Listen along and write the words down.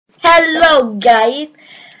Hello guys,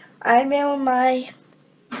 I'm here with my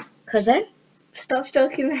cousin. Stop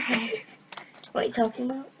stroking my head. What are you talking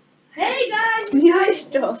about? Hey guys! You're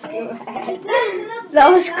stroking my head. That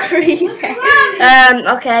was creepy.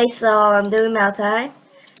 Okay, so I'm doing mail time.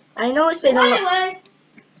 I know it's been a long... Anyway,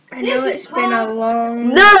 I know it's been a long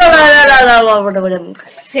No.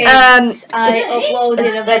 since I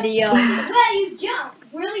uploaded a video. where you jump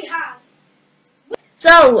really high.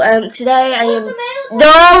 So, today I am... What's a mail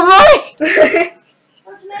No,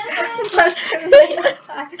 What's a mail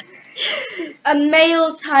time? A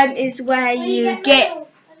mail time is where you get.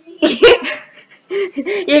 you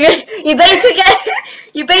basically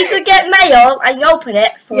get mail and you open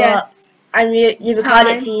it for and you record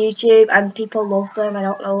it to YouTube and people love them. I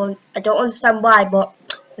don't understand why, but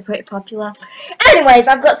they're pretty popular. Anyways,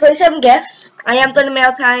 I've got 27 gifts. I haven't done a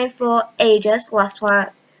mail time for ages.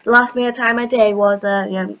 The last mail time I did was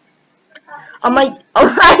on my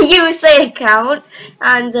USA account,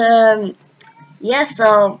 and yeah,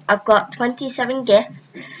 so I've got 27 gifts.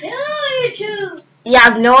 Hello YouTube! Yeah, I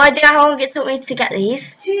have no idea how long it took me to get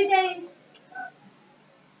these. 2 days.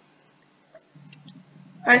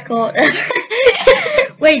 Record.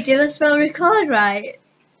 Wait, did I spell record right?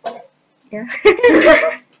 Yeah.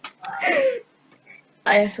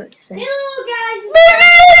 I have something to say. Hello guys!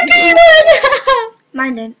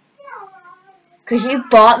 Mine didn't. Because you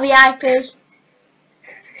bought the IP.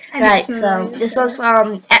 And Right, it's so mine. this one's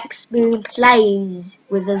from X Moon Plays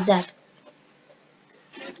with a Z.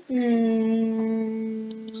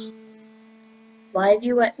 Why are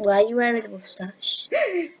you wearing a moustache?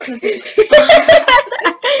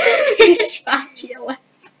 It's fabulous.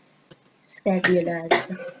 It's fabulous.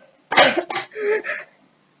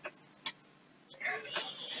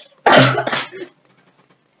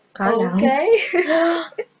 Calm down. Okay.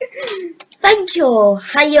 Thank you.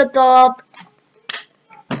 Hiya, dog.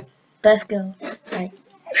 Best girl. Right.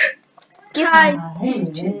 Hi.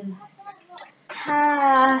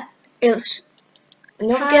 Hi. It's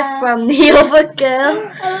another Hi. gift from the other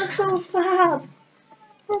girl. I look so fab.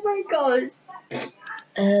 Oh my god.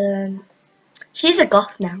 She's a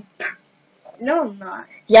goth now. No, I'm not.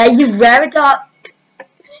 Yeah, you wear a dark.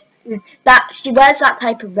 She wears that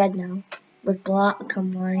type of red now, with black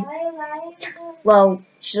and white. Well,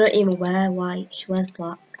 she doesn't even wear white. She wears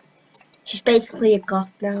black. She's basically a goth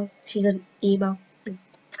now. She's an emo.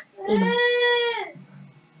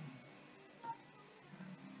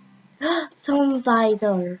 Sun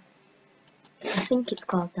visor. I think it's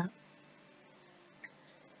called that.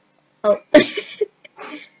 Oh,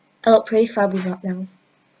 I look pretty fab with that now.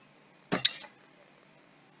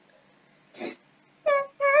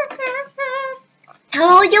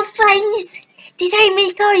 Hello, your friends. Did I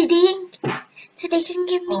make a link so they can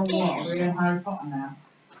give me gifts?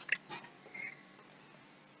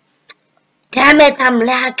 Damn it, I'm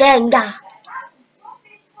lagging.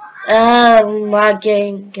 I'm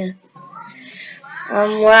lagging.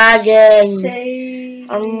 I'm lagging. Say.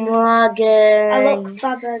 I'm lagging. I look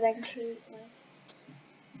fabber than Caitlin.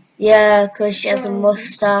 Yeah, because she has a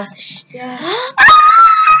mustache. Yeah.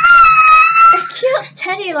 Cute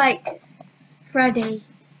Teddy like Freddy.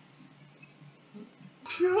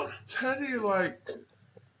 Cute Teddy like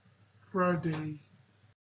Freddy.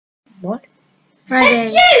 What?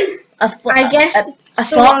 Freddy. I guess I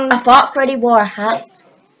thought Freddy wore a hat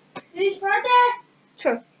Who's Freddy?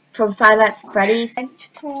 Sure. from Five Nights at Freddy's.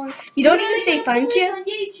 You don't even say thank you. On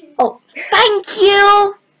YouTube. Oh, thank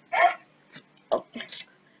you. Oh,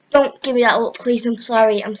 don't give me that look, please. I'm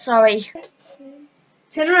sorry. I'm sorry.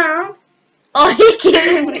 Turn around. Oh, you're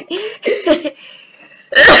giving me.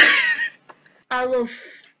 I love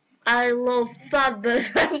Fabbers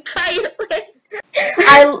and Kylie.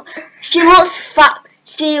 She looks fat.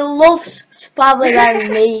 She looks fabber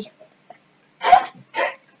than me.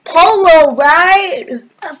 Polo, right?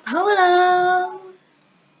 Polo.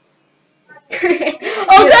 Okay.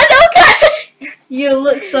 You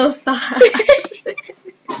look so fat.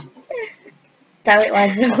 Damn it, why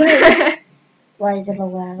did I wear that? Why did I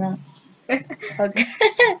wear that? Okay.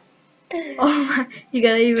 Oh my, you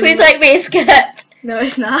gotta even. Please like me a skirt. No,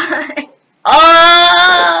 it's not.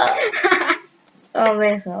 Oh! Oh,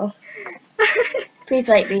 myself. Please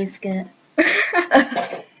like me a skirt.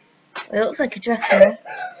 It looks like a dress now.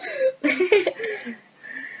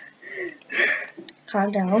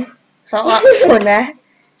 Calm down. It's not that funny.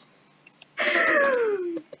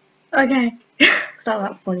 Okay. It's not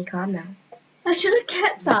that funny, calm down. I should have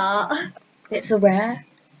kept that. It's a rare.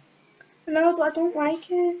 No, but I don't like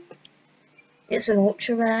it. It's an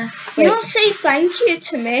ultra rare. You don't say thank you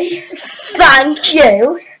to me. Thank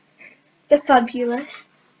you. They're fabulous.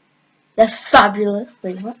 They're fabulous.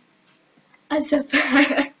 Wait, what? As a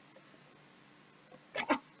friend.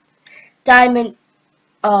 Diamond.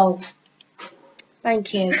 Oh.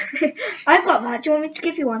 Thank you. I've got that. Do you want me to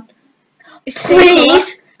give you one?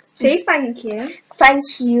 Please. Say thank you.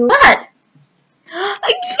 Thank you. What?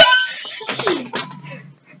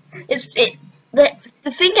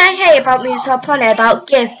 The thing I hate about me top on it about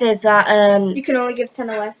gifts is that You can only give 10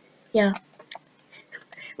 away. yeah.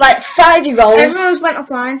 Like 5-year-olds. Everyone's went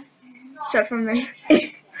offline. Except from me.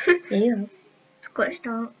 Yeah. It's glitched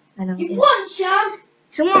out. I know. You want some?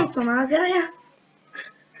 Someone somehow get it.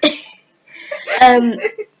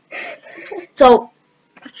 So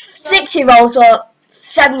 6-year-olds or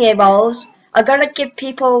 7-year-olds are gonna give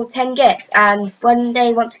people 10 gifts, and when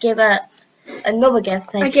they want to give another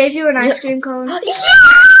gift, I they gave you an ice cream cone. yeah!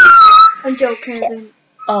 I'm joking. I didn't.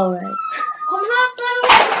 All right. Come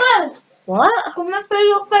on, phone. What? Come on, fill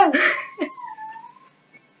your phone.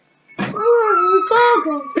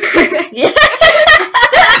 Yeah.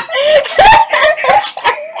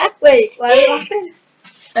 Wait, why are you laughing?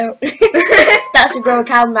 Oh. That's a girl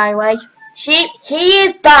cam, by the way. He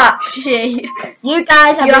is back. She. You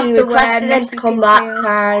guys have You have been to wear requesting him to messy come back, pigtails.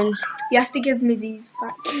 and You have to give me these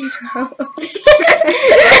back as well.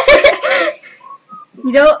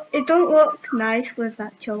 It don't look nice with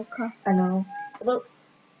that choker. I know. Look,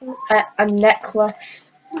 I'm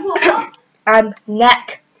necklace. What? I'm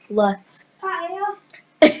necklace. Patio.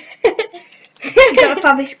 You got a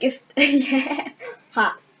fabulous gift. Yeah.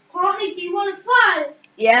 Hat. Courtney, do you want a fight?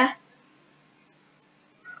 Yeah.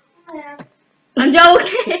 Yeah. I'm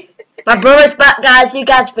joking. My brother's back, guys. You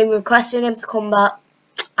guys have been requesting him to come back,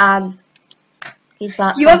 and he's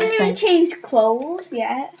back. You haven't even changed clothes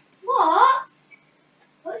yet. What?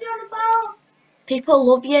 What are you on about? People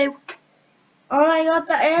love you. Oh my god,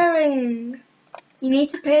 that earring. You need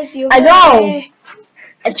to pay the other I know. ear.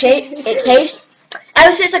 It changed.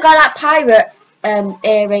 Ever since I got that pirate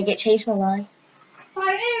earring, it changed my life.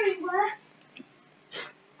 Fight earring, where?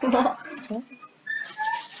 What?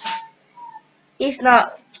 He's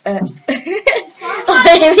not. Oh,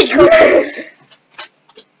 here we go.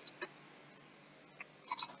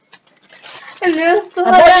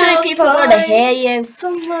 Unfortunately, people are gonna hear you.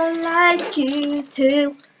 Someone like you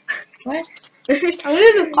too. What? I'm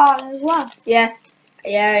moving part as well. Yeah.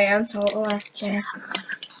 Yeah, I am totally. Yeah.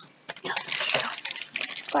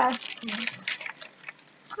 Well.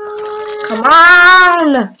 Come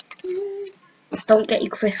on! Don't get your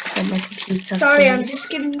crisps on my computer. Sorry, I'm please. just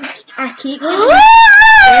giving. I keep.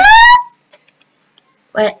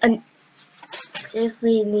 Wait, and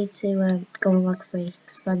seriously, you need to go on log 3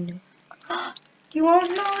 because I know. Do you want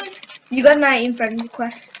noise? You got 19 friend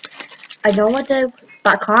requests. I know I do,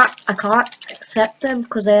 but I can't accept them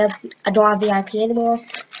because I don't have VIP anymore.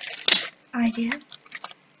 Idea.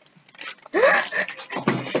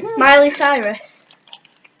 Miley Cyrus.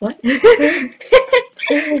 What?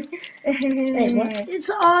 It's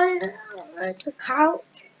on the couch.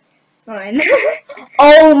 Fine.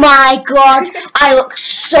 Oh my god, I look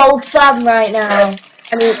so fun right now.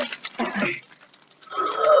 I mean,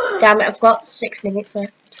 damn it, I've got 6 minutes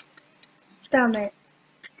left. Damn it.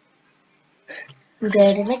 I'm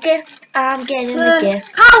getting a gift. I'm getting a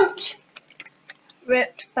gift. Couch!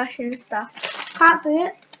 Ripped fashion stuff. Can't be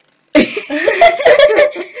it.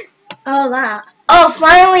 Oh, that. Oh,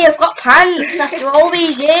 finally, I've got pants after all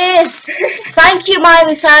these years. Thank you,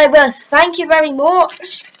 Miley Cyrus. Thank you very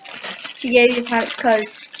much. She gave you pants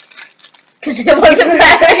because it wasn't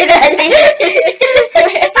wearing any.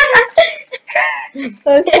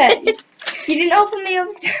 okay. You didn't open me up.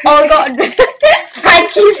 Oh God!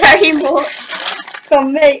 Thank you very much.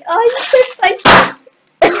 From me. Oh, you said thank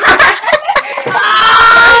you.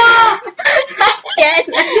 That's scared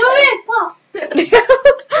me.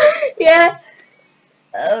 Yeah.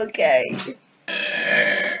 Okay.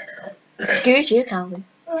 Excuse you, Calvin.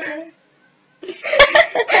 Okay.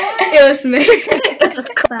 It was me.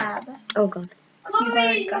 Bad. Oh God. You've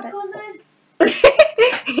already Chloe, got your it. cousin.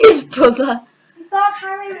 His brother. It's not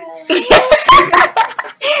Harry.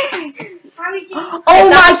 Harry James. Oh my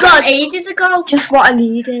That was God! ages ago. Just what I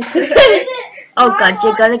needed. Is it? Oh God,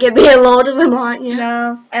 you're gonna give me a load of them, aren't you?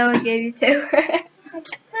 No, I only gave you 2.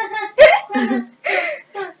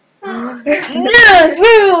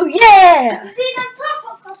 Newsroom, yeah. You see that top?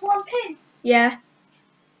 I've got one pin. Yeah.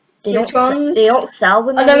 They Which don't. ones? They don't sell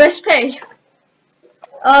them. On MSP.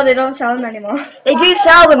 Oh, they don't sell them anymore. They do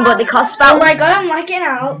sell them, but they cost about. Oh my god, I'm lagging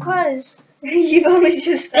out because you've only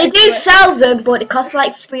just. They do sell them, but it costs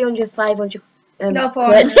like 300, 500. No,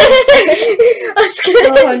 quid. 400. I was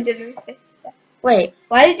gonna- 450. Wait,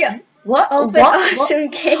 Why did you what? open What? awesome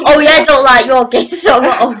games? Oh yeah, I don't like your games, so I'm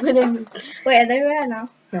not opening them. Wait, are they rare now?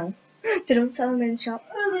 No. They don't sell them in the shop.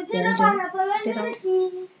 They don't.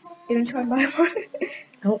 You can try and buy one.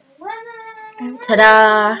 Nope.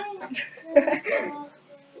 Ta-da!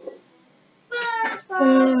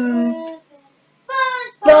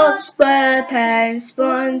 Bob SquarePants,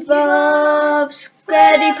 SpongeBob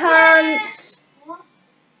SquarePants.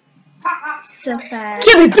 So sad.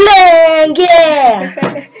 Give me bling, yeah!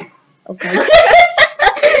 Okay.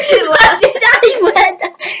 What did I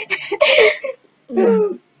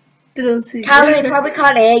wear? Calvin, he probably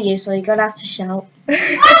can't hear you, so you're gonna have to shout.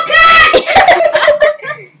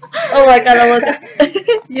 Oh my god, I love it.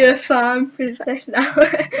 You're a farm princess now.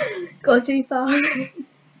 Go to farm.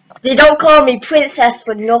 They don't call me princess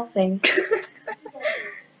for nothing.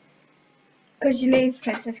 Because your name's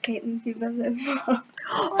Princess Caitlin, you remember?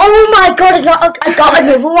 Oh my god, I got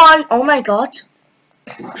another one. Oh my god.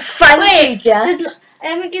 Thank you, Jess. I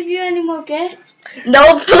haven't give you any more gifts.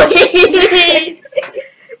 No, please.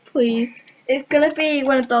 Please. It's gonna be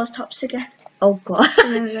one of those tops again. Oh god.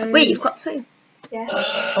 Wait, you've got two? Yeah.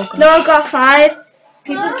 Oh god. No, I got 5.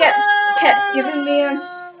 People kept giving me them.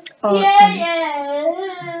 Oh,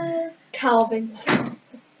 Calvin.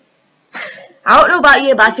 I don't know about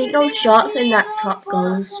you, but I think those shorts in that top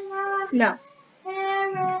goes. No.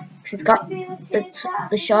 Because it's got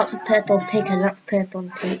the shorts are purple and pink, and that's purple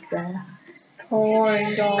and pink there. Oh my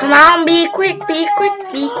god. Come on, be quick, be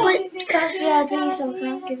quick, be quick. That's VIP, so I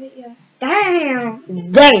can't give it you.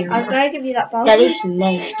 Damn. Damn. I was gonna give you that ball. That is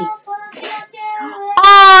nasty.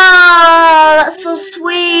 Oh, that's so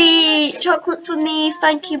sweet. Chocolates for me.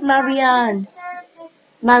 Thank you, Marianne.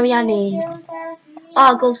 Marianne.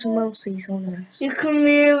 Oh, go to Mousy, so nice. You can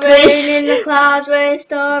be rain in the clouds when it's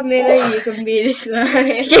stormy. You can be this one.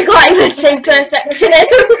 You can't even sing perfect.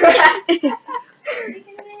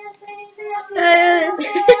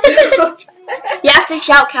 You have to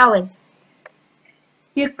shout, Cowan.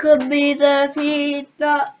 You could be the peanut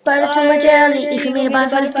Butter to my jelly. You can be the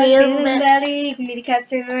butterfly feeling belly. You can be the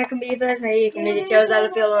captain and I can be the bird. You can be the chose out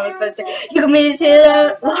of feel like first. You can be the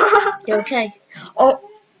tailor. You okay? Oh,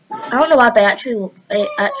 I don't know why, but I actually love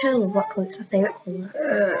what colour. It's my favourite colour.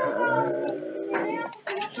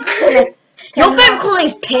 Your favourite colour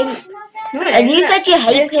is pink. And you said you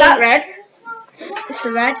hate It's pink. that red. It's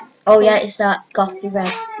the red. Oh yeah, it's that gothy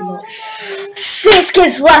red. Look. 6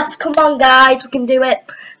 kids left. Come on, guys, we can do it.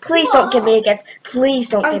 Please don't give me a gift. Please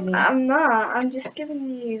don't give me. I'm not. I'm just giving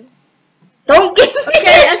you. Don't give me.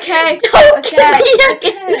 Okay. Don't give me a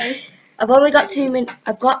gift. Okay. I've only got 2 minutes.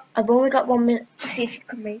 I've only got 1 minute. Let's see if you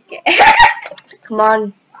can make it. Come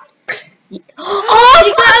on. Oh,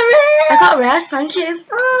 you got a rare. I got a rare. Thank you.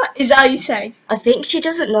 Is that how you say? I think she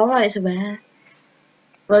doesn't know that it's a rare.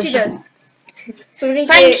 Well, She does. So we need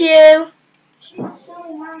Thank you.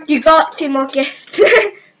 You got 2 more gifts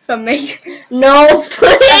from me. No,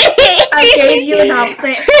 please. I gave you an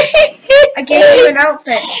outfit. I gave you an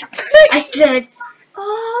outfit. I said,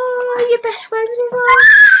 oh, your best friend is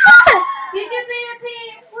You can be the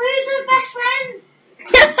who's your best friend?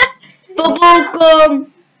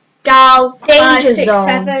 Bubblegum Gal Danger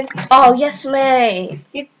 567. Oh, yes, mate.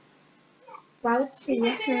 Why would you say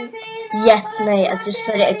yes, mate? Yes, mate. I just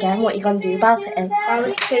said it again. What you gonna do about it, eh? Why would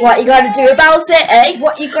you say What you gonna do about it, eh?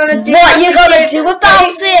 What you gonna do? What you gonna do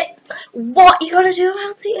about it? What you gonna do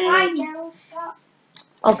about it, Why, eh? girls? Stop.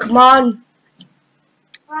 Oh, come on.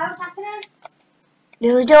 Why, what's happening?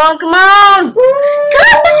 Nearly done. Come on. Come on.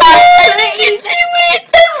 You can do it.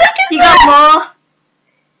 10 seconds. You got more.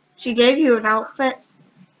 She gave you an outfit.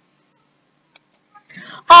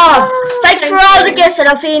 Oh, thanks for all the gifts, and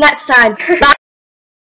I'll see you next time. Bye.